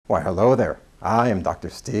Why, hello there. I am Dr.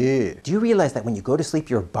 Steve. Do you realize that when you go to sleep,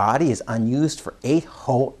 your body is unused for 8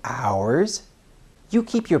 whole hours? You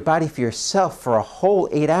keep your body for yourself for a whole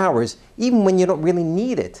 8 hours, even when you don't really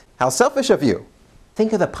need it. How selfish of you!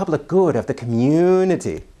 Think of the public good of the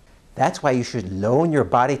community. That's why you should loan your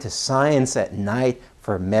body to science at night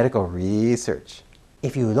for medical research.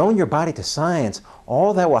 If you loan your body to science,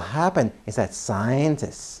 all that will happen is that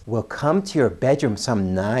scientists will come to your bedroom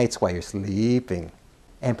some nights while you're sleeping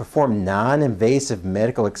and perform non-invasive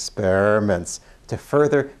medical experiments to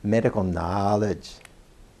further medical knowledge.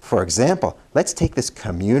 For example, let's take this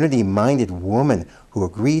community-minded woman who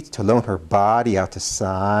agreed to loan her body out to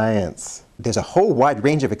science. There's a whole wide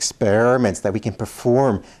range of experiments that we can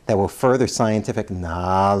perform that will further scientific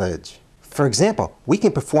knowledge. For example, we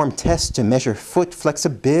can perform tests to measure foot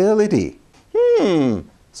flexibility.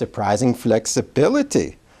 Surprising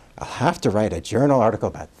flexibility. I'll have to write a journal article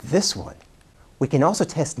about this one. We can also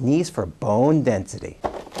test knees for bone density.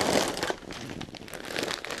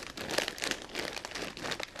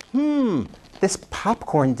 This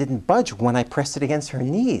popcorn didn't budge when I pressed it against her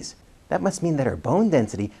knees. That must mean that her bone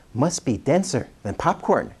density must be denser than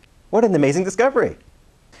popcorn. What an amazing discovery!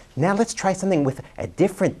 Now let's try something with a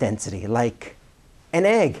different density, like an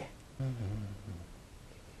egg.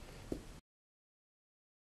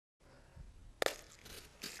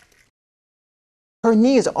 Her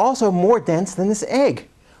knee is also more dense than this egg.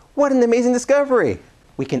 What an amazing discovery!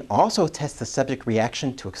 We can also test the subject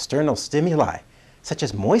reaction to external stimuli, such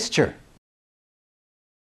as moisture.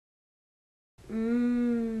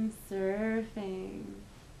 Surfing.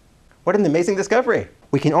 What an amazing discovery!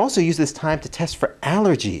 We can also use this time to test for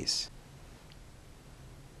allergies.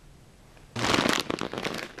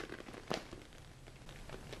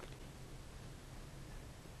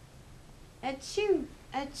 Achoo!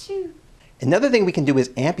 Achoo! Another thing we can do is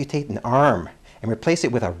amputate an arm and replace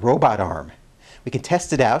it with a robot arm. We can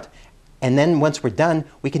test it out, and then once we're done,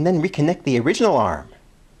 we can then reconnect the original arm.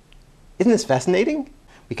 Isn't this fascinating?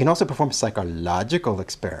 We can also perform psychological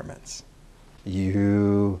experiments.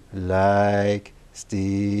 You like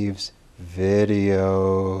Steve's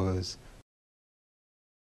videos.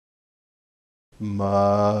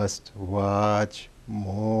 Must watch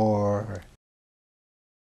more.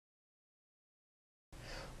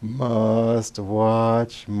 Must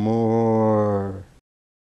watch more.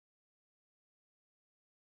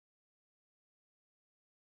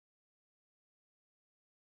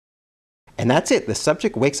 And that's it. The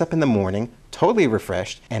subject wakes up in the morning, totally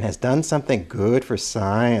refreshed, and has done something good for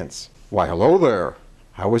science. Why, hello there.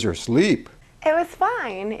 How was your sleep? It was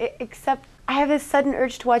fine, except I have this sudden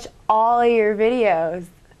urge to watch all of your videos.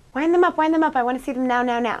 Wind them up, I want to see them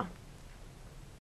now.